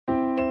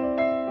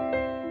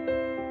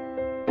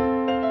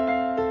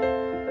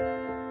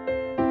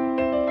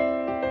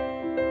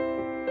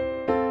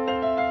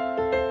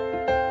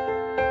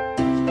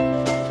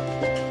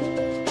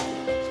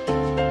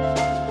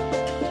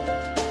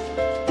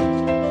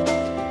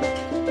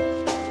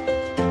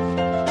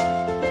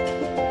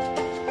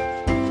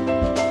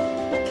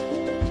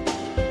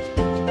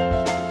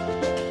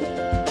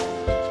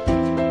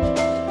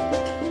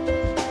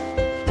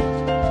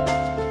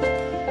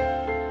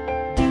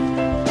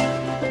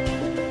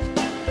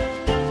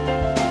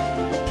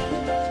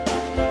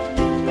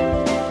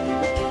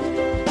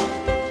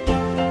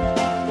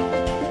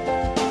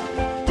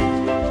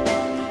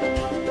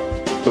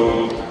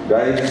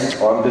Guys,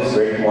 on this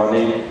wet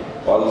morning,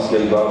 all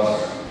skill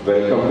buffs,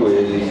 welcome to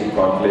ASDC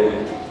Conclave.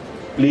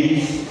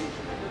 Please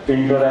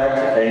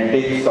interact and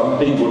take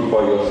something good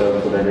for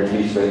yourself so that at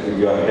least if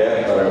you are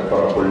here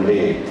for a full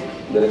day,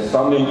 there is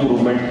some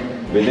improvement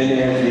within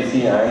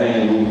ASDC and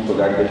in you so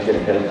that it can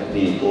help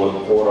the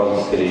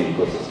overall skilling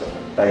ecosystem.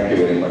 Thank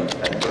you very much.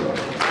 Thank you.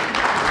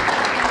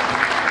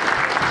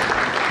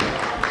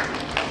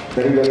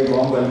 Very, very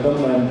warm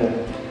welcome and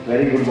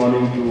very good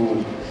morning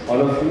to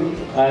all of you.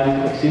 I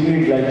am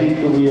extremely delighted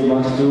to be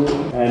amongst you,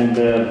 and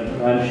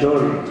I am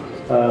sure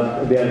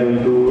they are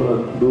going to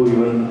do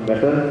even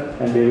better,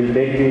 and they will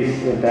take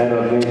this entire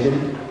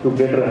organization to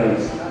greater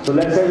heights. So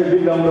let's have a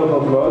big round of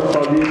applause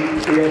for the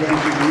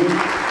ASDC team.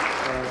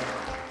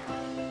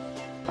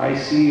 I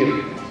see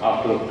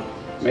after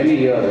many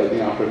years, I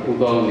think after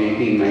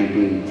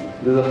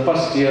 2018-19, this is the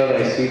first year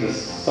I see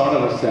this sort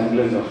of a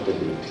semblance of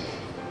stability.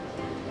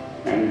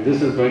 And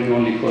this is going to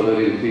only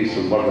further increase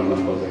from what the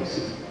numbers I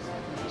see.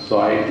 So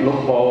I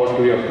look forward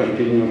to your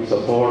continued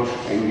support,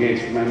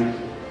 engagement,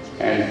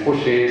 and push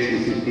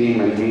ASDC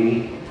team and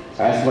me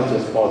as much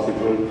as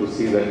possible to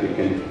see that we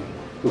can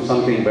do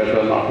something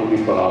better, not only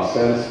for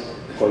ourselves,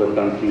 for the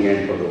country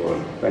and for the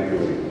world. Thank you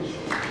very much.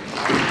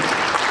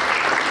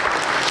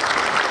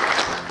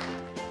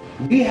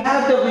 We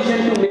have the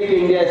vision to make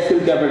India a skill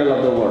capital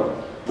of the world.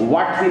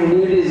 What we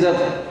need is a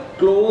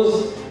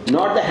close,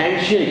 not the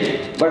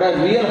handshake, but a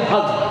real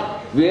hug,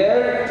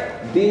 where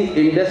the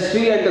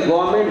industry and the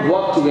government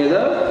work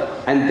together,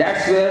 and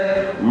that's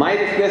where my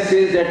request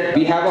is that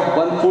we have a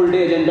one full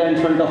day agenda in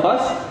front of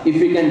us. If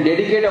we can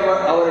dedicate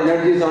our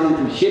energies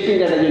on shaping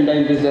that agenda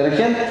in this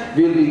direction,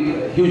 we will be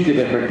hugely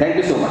benefited. Thank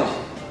you so much.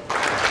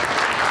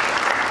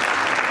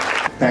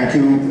 Thank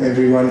you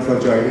everyone for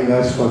joining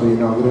us for the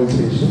inaugural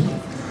session.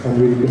 And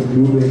we'll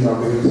conclude the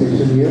inaugural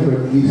session here,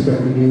 but please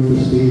continue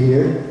to stay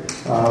here.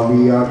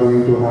 We are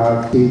going to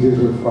have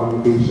stages of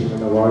convocation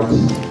and awards.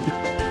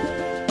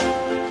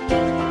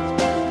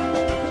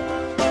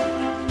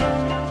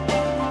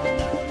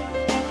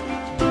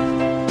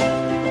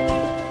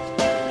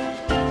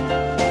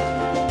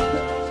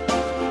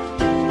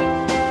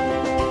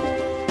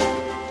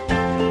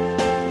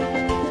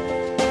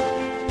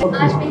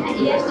 आज मैं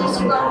ASDC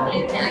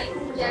conclave में आई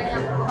हूँ। मुझे आज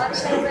यहाँ पर बहुत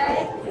अच्छा लग रहा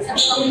है।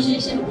 सबका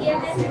अप्रिशिएशन किया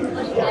है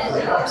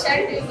और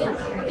सर्टिफिकेट भी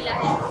हमको मिला है।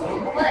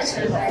 बहुत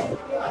अच्छा लग रहा है।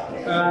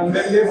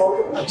 मेरे लिए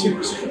बहुत अच्छी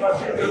खुशी की बात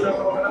है कि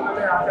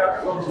मैंने यहाँ पे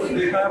आकर बहुत कुछ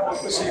देखा है,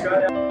 बहुत कुछ सीखा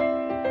है।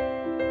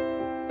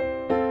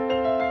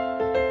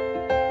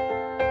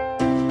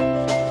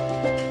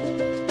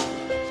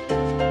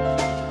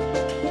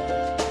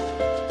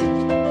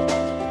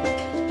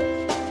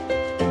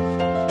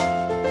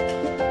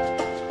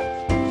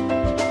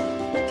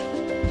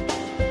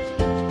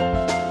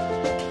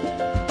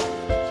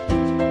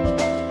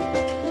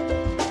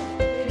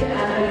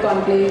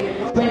 Conclave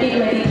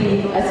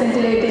 2023, a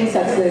scintillating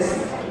success.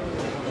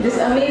 This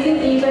amazing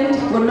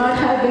event would not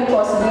have been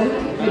possible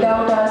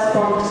without our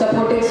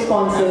supportive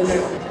sponsors.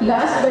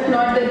 Last but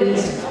not the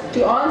least,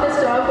 to all the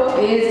staff of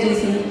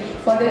ASDC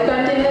for their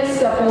continuous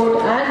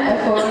support and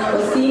effort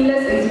for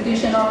seamless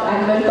execution of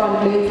Annual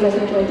Conclave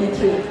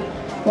 2023.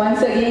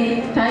 Once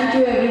again, thank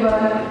you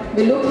everyone.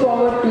 We look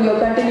forward to your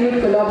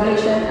continued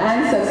collaboration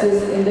and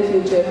success in the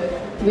future.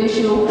 Wish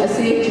you a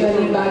safe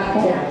journey back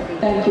home.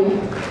 Thank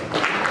you.